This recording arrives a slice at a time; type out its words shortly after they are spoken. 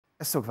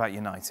Let's talk about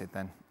United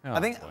then. Oh,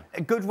 I think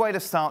a good way to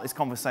start this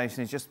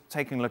conversation is just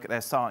taking a look at their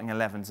starting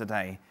 11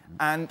 today.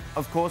 And,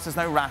 of course, there's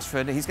no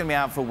Rashford. He's going to be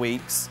out for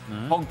weeks.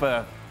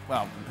 Pogba,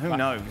 well, who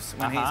knows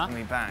when he's going to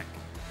be back.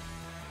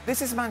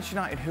 This is Manchester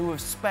United who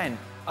have spent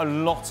a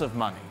lot of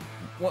money.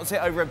 What's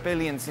it, over $1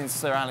 billion since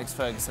Sir Alex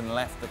Ferguson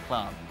left the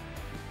club?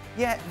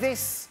 Yeah,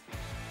 this...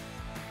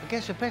 I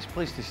guess the best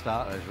place to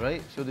start is,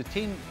 right? So the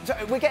team... So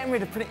we're getting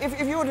rid of...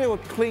 If you were to do a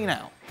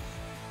clean-out,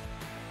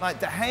 like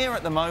De Gea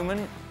at the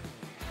moment,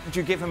 do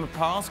you give him a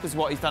pass because of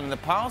what he's done in the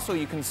past, or are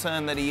you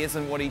concerned that he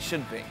isn't what he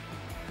should be?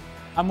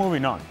 I'm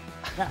moving on.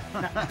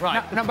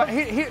 Right. No, but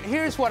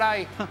here's what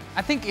I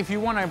think if you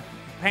want to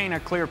paint a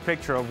clear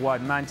picture of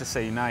what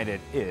Manchester United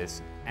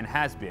is and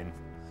has been,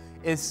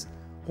 is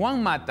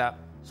Juan Mata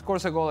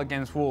scores a goal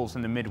against Wolves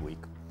in the midweek.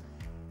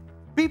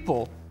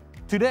 People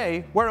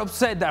today were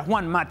upset that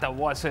Juan Mata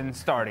wasn't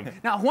starting.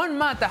 Now, Juan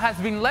Mata has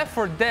been left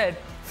for dead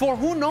for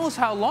who knows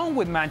how long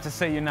with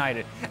Manchester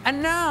United.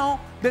 And now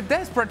the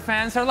desperate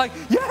fans are like,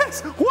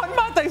 yes, Juan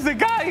Mata is the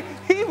guy.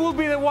 He will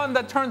be the one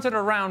that turns it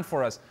around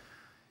for us.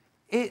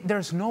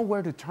 There's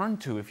nowhere to turn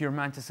to if you're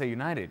Manchester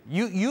United.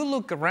 You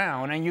look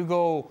around and you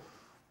go,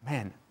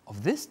 man,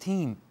 of this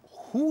team,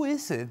 who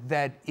is it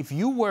that if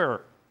you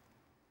were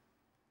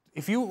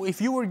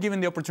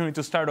given the opportunity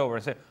to start over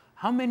and say,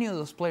 how many of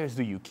those players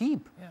do you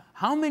keep? Yeah.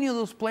 How many of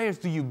those players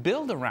do you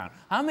build around?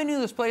 How many of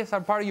those players are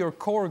part of your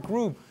core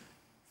group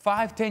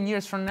 5, 10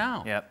 years from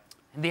now? Yep.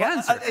 And the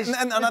answer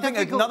and I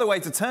think another way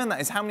to turn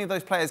that is how many of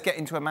those players get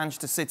into a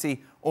Manchester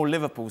City or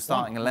Liverpool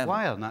starting 11?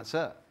 Wild, and that's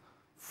it.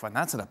 And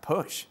that's at a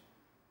push.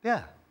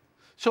 Yeah.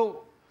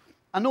 So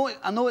I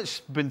know it's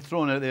been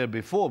thrown out there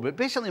before, but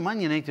basically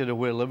Man United are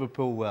where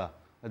Liverpool were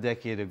a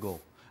decade ago.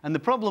 And the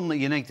problem that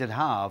United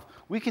have,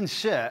 we can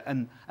sit,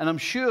 and I'm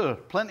sure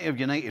plenty of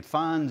United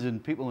fans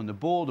and people on the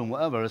board and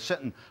whatever are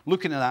sitting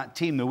looking at that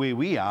team the way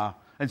we are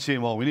and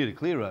saying, well, we need a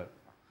clear out.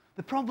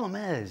 The problem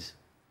is,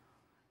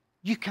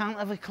 you can't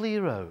have a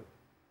clear out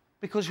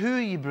because who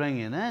are you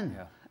bringing in?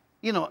 Yeah.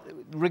 You know,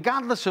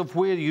 regardless of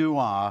where you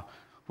are,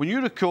 when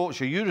you're a coach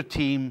or you're a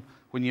team,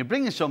 when you're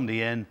bringing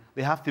somebody in,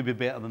 they have to be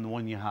better than the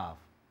one you have.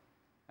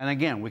 And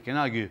again, we can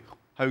argue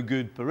how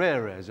good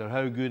Pereira is or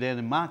how good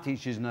Enan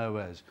Matic is now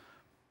is.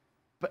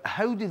 But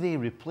how do they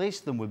replace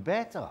them with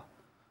better?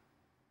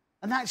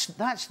 And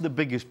that's the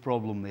biggest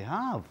problem they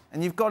have.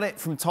 And you've got it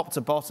from top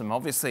to bottom.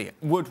 Obviously,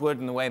 Woodward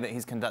and the way that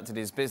he's conducted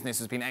his business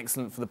has been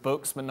excellent for the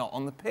books, but not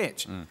on the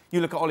pitch.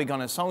 You look at Ole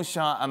Gunnar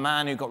Solskjaer, a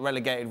man who got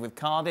relegated with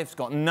Cardiff, has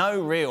got no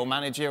real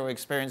managerial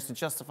experience to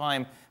justify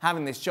him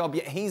having this job,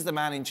 yet he's the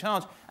man in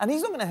charge. And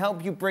he's not going to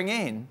help you bring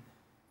in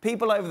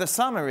people over the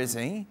summer, is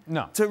he?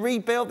 No. To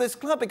rebuild this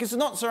club, because it's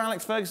not Sir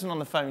Alex Ferguson on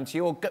the phone to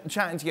you or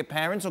chatting to your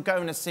parents or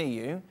going to see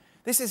you.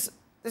 This is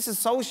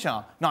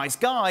Solskjaer. Nice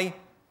guy,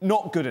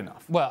 not good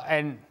enough. Well,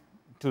 and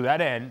to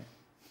that end,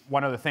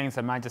 one of the things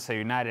that Manchester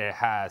United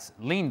has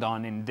leaned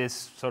on in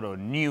this sort of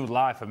new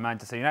life of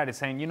Manchester United is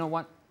saying, you know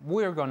what,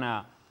 we're going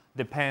to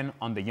depend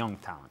on the young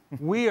talent.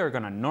 We are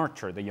going to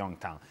nurture the young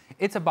talent.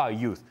 It's about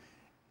youth.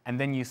 And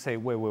then you say,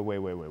 wait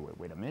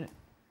a minute.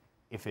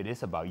 If it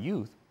is about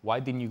youth, why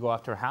didn't you go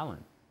after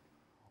Haaland?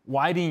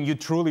 Why didn't you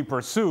truly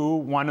pursue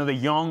one of the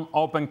young,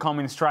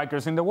 up-and-coming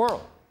strikers in the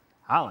world?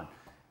 Haaland.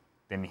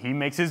 Then he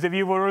makes his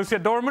debut for Borussia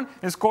Dortmund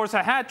and scores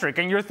a hat-trick.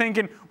 And you're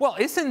thinking, well,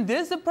 isn't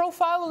this the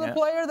profile of the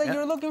player that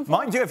you're looking for?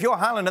 Mind you, if you're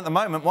Haaland at the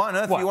moment, why on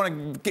earth do you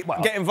want to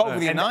get involved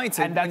with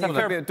United and that's when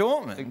you're at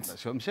Dortmund?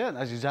 That's what I'm saying.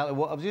 That's exactly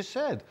what I've just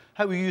said.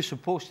 How are you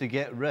supposed to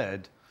get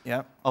rid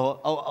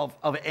of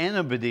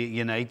anybody at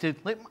United?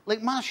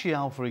 Like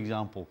Martial, for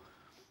example.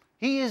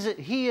 He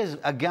is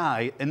a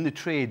guy in the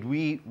trade,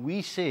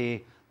 we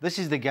say, this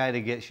is the guy that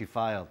gets you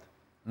fired.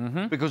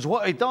 Because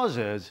what he does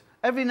is,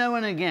 every now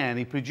and again,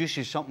 he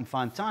produces something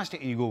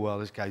fantastic, and you go, well,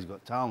 this guy's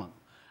got talent.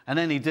 And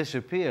then he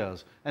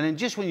disappears. And then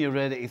just when you're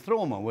ready to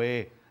throw him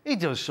away, he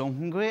does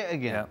something great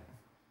again. Yeah.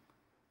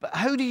 But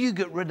how do you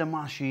get rid of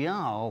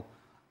Martial?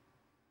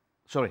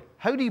 Sorry,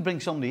 how do you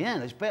bring somebody in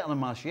that's better than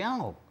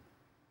Martial?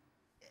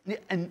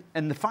 And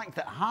the fact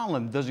that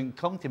Haaland doesn't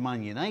come to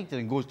Man United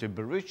and goes to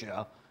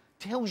Borussia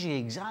tells you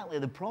exactly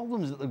the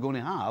problems that they're going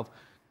to have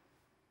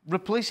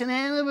replacing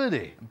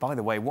anybody. By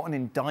the way, what an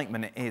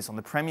indictment it is on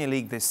the Premier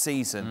League this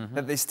season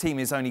that this team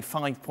is only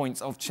 5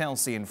 points off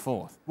Chelsea in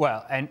 4th.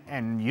 Well,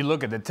 and you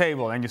look at the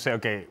table and you say,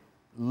 okay,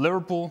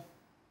 Liverpool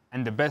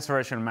and the best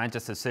version of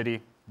Manchester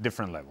City,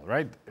 different level,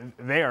 right?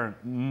 They are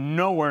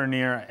nowhere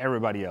near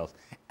everybody else.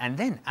 And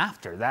then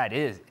after that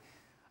it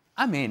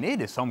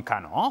is some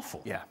kind of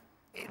awful. Yeah.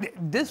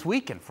 This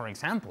weekend, for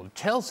example,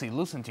 Chelsea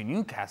losing to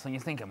Newcastle, and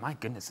you're thinking, my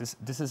goodness,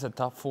 this is a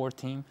top 4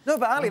 team. No,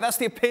 but Ali, that's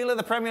the appeal of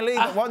the Premier League.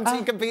 That one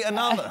team can beat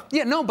another.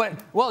 Yeah, no,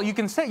 but well, you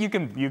can say you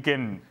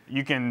can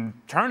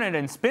turn it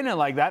and spin it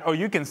like that, or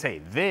you can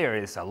say there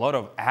is a lot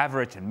of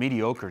average and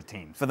mediocre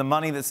teams for the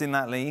money that's in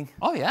that league.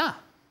 Oh yeah,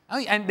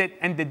 and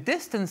the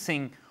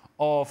distancing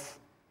of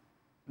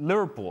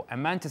Liverpool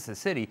and Manchester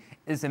City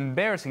is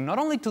embarrassing, not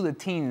only to the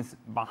teams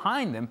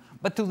behind them,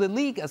 but to the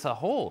league as a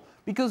whole.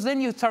 Because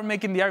then you start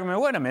making the argument,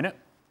 wait a minute,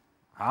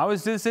 how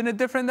is this any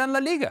different than La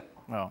Liga?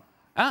 Well,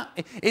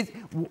 It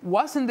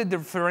wasn't the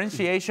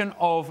differentiation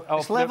of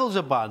Its levels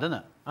are bad, isn't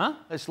it? Huh?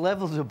 Its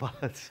levels are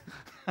bad.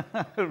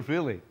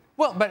 Really.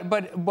 Well,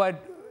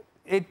 but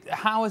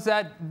how is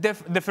that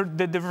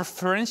the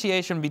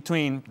differentiation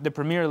between the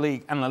Premier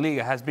League and La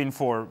Liga has been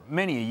for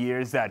many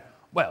years that,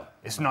 well,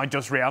 it's not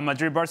just Real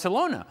Madrid,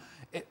 Barcelona.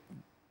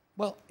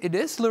 It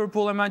is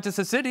Liverpool and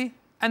Manchester City,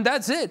 and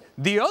that's it.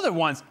 The other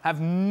ones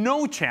have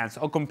no chance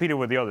of competing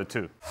with the other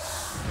two.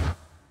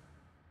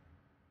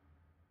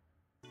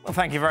 Well,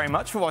 thank you very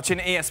much for watching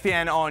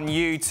ESPN on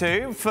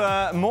YouTube.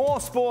 For more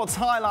sports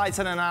highlights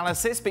and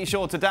analysis, be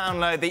sure to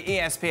download the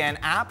ESPN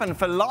app. And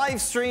for live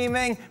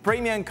streaming,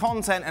 premium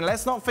content, and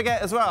let's not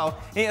forget as well,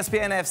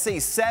 ESPNFC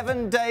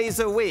 7 days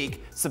a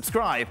week.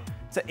 Subscribe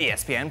to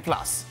ESPN+.